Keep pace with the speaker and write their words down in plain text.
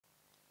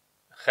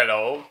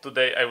Hello,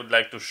 today I would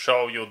like to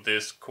show you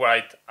this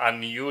quite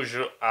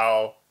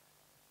unusual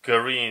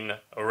green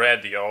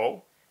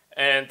radio,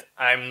 and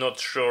I'm not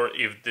sure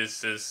if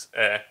this is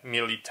a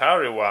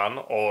military one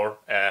or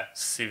a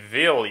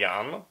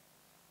civilian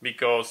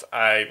because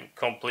I'm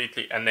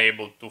completely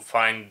unable to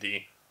find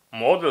the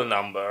model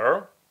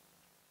number.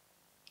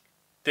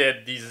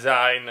 The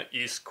design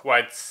is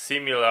quite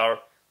similar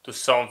to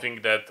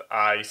something that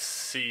I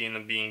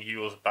seen being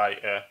used by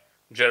a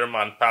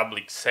German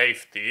public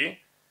safety,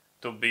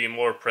 to be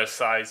more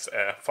precise,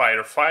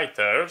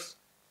 firefighters,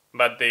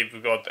 but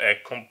they've got a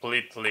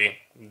completely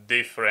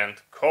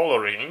different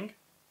coloring,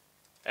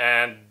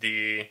 and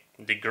the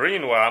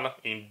green one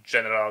in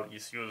general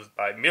is used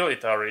by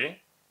military,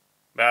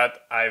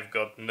 but I've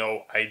got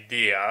no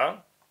idea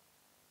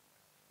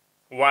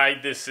why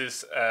this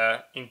is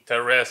an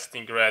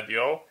interesting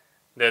radio.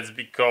 That's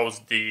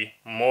because the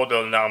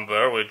model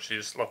number, which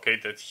is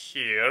located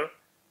here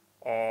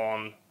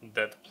on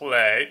that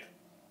plate,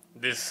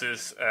 this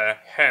is a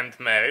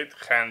handmade,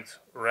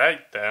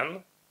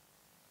 handwritten,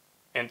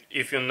 and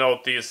if you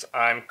notice,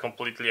 I'm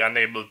completely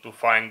unable to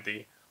find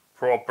the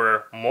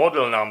proper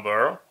model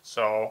number,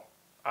 so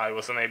I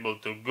was unable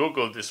to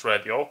Google this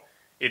radio.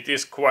 It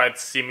is quite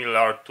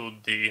similar to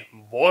the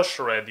Bosh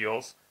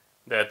radios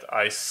that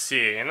I've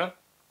seen.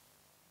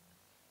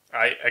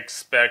 I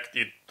expect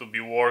it to be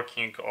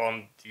working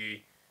on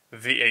the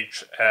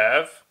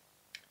VHF.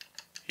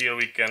 Here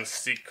we can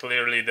see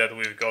clearly that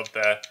we've got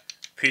the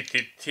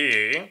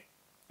PTT,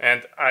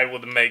 and I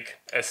would make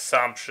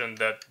assumption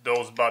that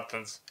those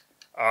buttons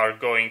are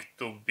going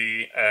to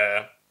be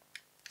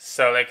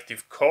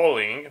selective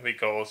calling,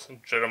 because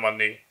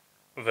Germany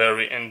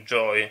very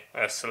enjoy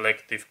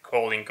selective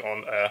calling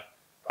on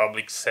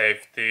public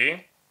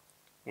safety.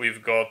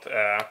 We've got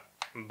a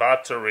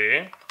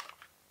battery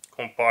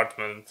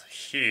compartment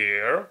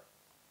here,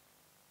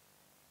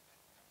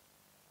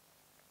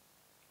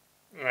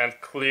 and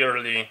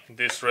clearly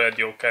this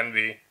radio can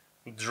be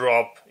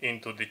dropped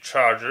into the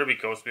charger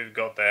because we've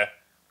got a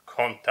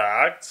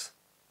contacts.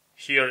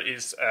 Here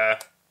is a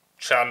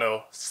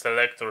channel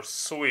selector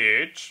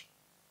switch.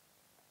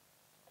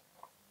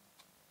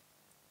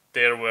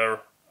 There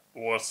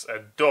was a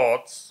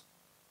dots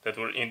that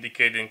were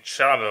indicating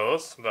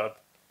channels,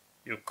 but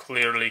you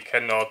clearly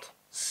cannot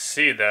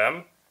see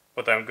them.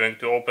 But I'm going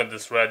to open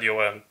this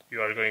radio and you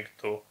are going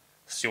to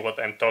see what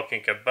I'm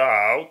talking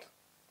about.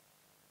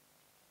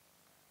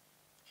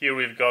 Here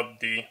we've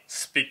got the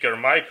speaker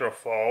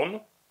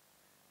microphone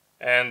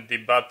and the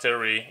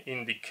battery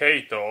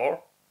indicator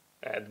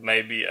and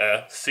maybe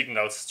a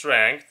signal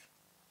strength.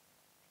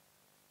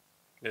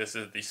 This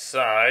is the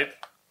side.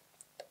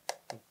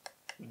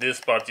 This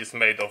part is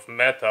made of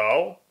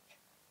metal.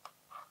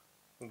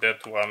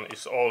 That one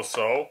is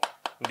also.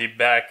 The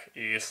back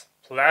is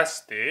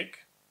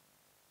plastic.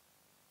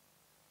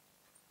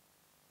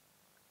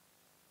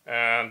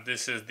 And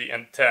this is the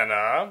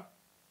antenna.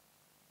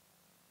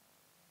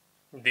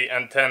 The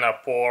antenna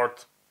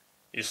port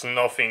is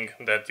nothing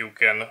that you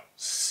can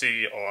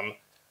see on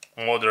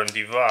modern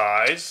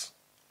device.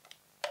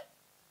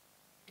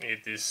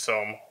 It is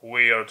some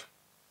weird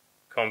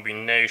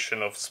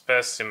combination of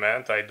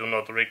specimen. I do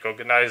not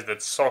recognize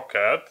that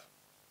socket.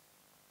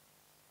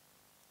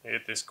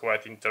 It is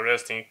quite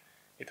interesting.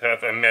 It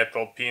has a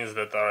metal pins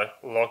that are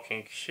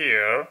locking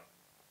here.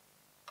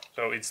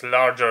 So it's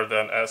larger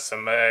than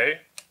SMA,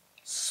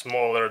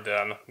 smaller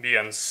than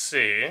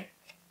BNC.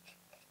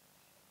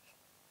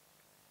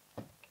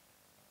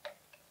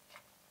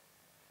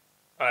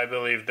 I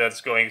believe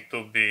that's going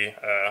to be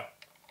a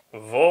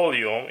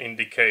volume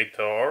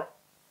indicator,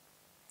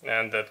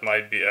 and that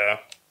might be a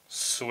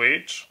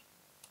switch.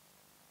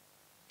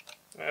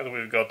 And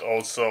we've got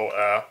also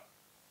a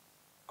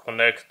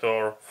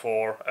connector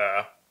for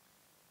a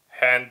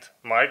hand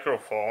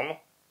microphone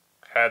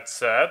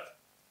headset,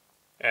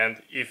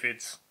 and if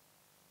it's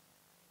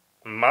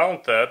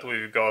mounted,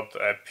 we've got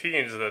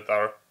pins that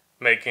are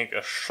making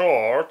a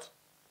short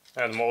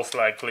and most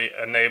likely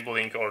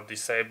enabling or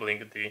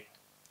disabling the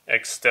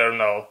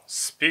external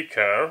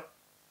speaker.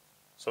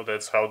 So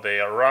that's how they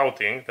are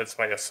routing. That's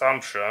my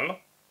assumption.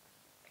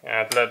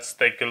 And let's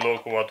take a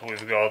look what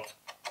we've got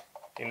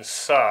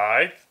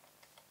inside.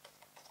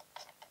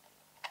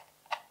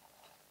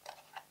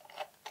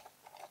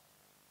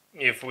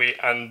 If we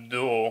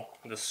undo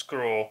the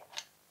screw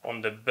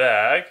on the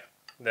back,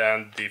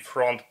 then the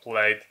front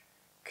plate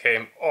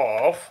came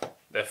off.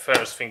 The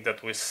first thing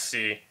that we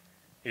see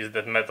is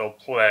that metal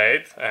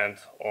plate, and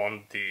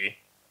on the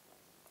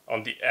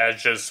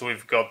edges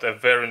we've got a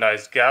very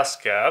nice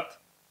gasket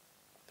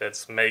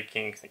that's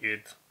making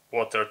it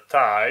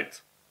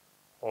watertight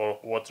or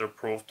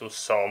waterproof to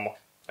some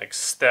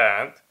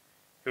extent.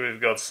 Here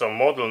we've got some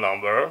model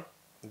number.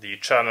 The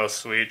channel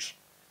switch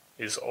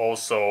is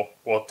also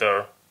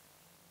water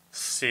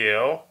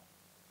seal,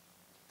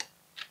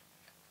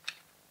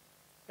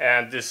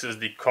 and this is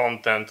the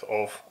content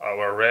of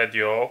our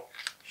radio.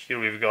 Here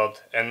we've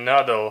got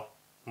another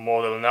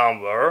model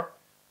number,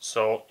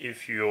 so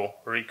if you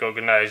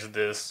recognize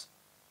this,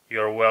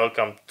 you're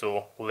welcome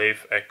to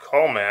leave a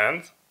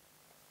comment.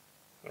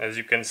 As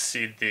you can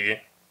see, the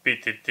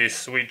PTT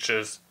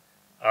switches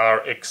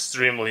are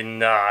extremely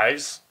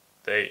nice.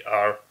 They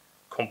are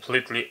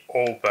completely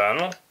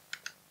open.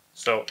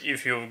 So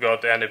if you've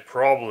got any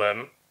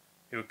problem,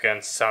 you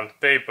can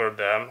sandpaper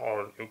them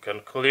or you can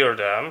clear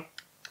them.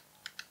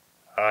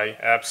 I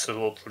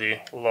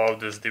absolutely love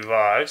this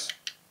device.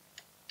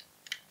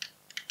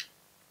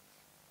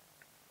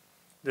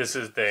 This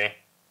is the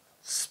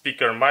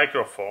speaker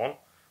microphone,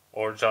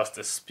 or just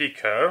a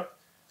speaker,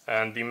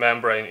 and the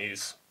membrane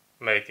is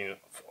made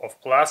of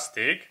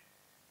plastic,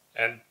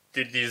 and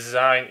the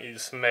design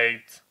is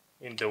made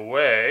in the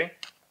way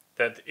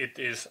that it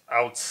is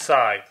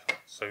outside,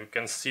 so you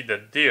can see the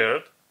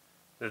dirt.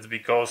 That's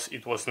because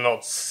it was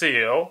not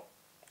sealed,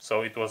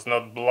 so it was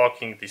not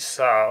blocking the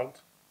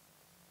sound.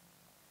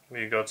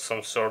 We got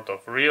some sort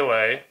of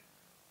relay.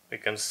 We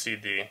can see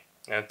the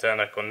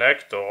antenna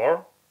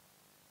connector.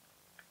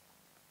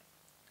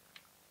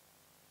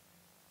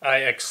 I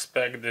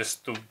expect this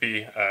to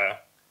be a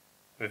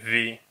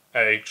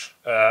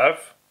VHF.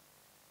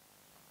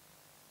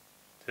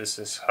 This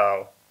is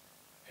how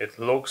it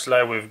looks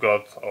like. We've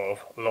got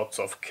lots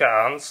of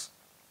cans.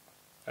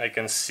 I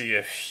can see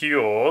a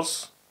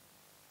fuse,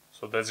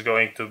 so that's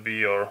going to be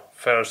your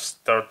first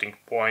starting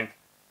point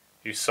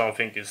if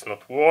something is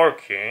not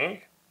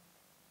working.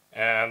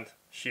 And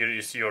here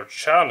is your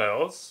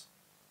channels,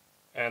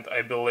 and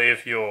I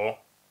believe you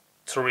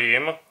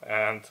trim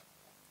and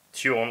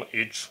tune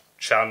each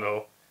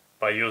channel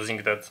by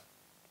using that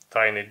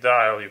tiny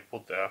dial. You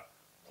put a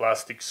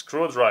plastic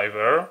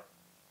screwdriver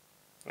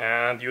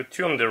and you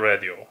tune the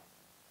radio.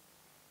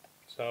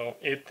 So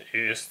it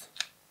is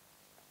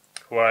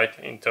quite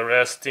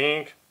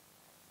interesting.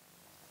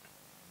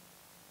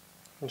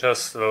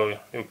 Just so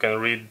you can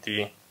read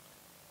the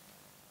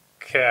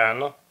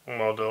CAN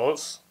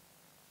models.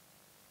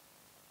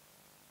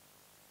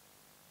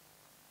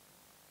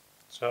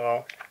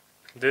 So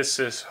this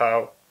is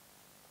how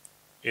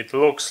it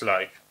looks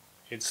like.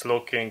 It's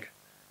looking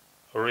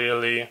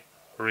really,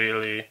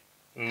 really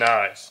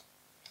nice.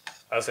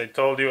 As I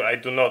told you, I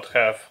do not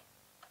have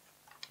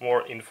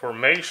more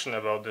information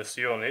about this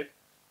unit.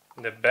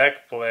 The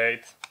back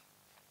plate,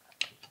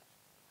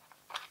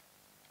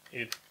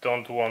 it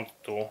don't want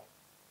to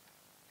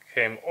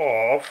come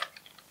off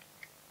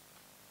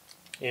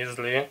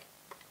easily,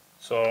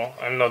 so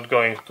I'm not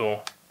going to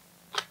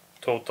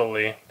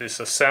totally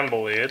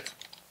disassemble it,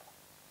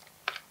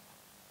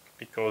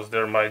 because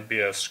there might be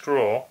a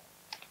screw.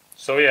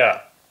 So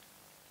yeah,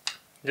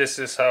 this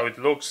is how it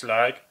looks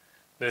like.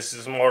 This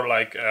is more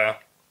like a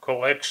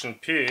collection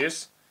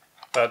piece,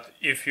 but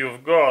if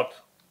you've got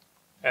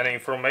any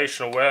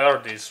information where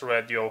this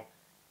radio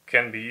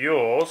can be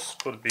used,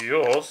 could be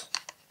used,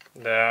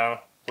 then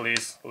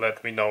please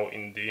let me know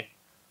in the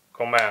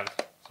comment.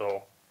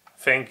 So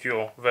thank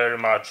you very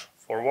much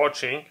for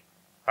watching.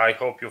 I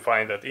hope you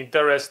find that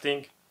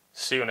interesting.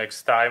 See you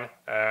next time,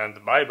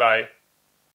 and bye bye.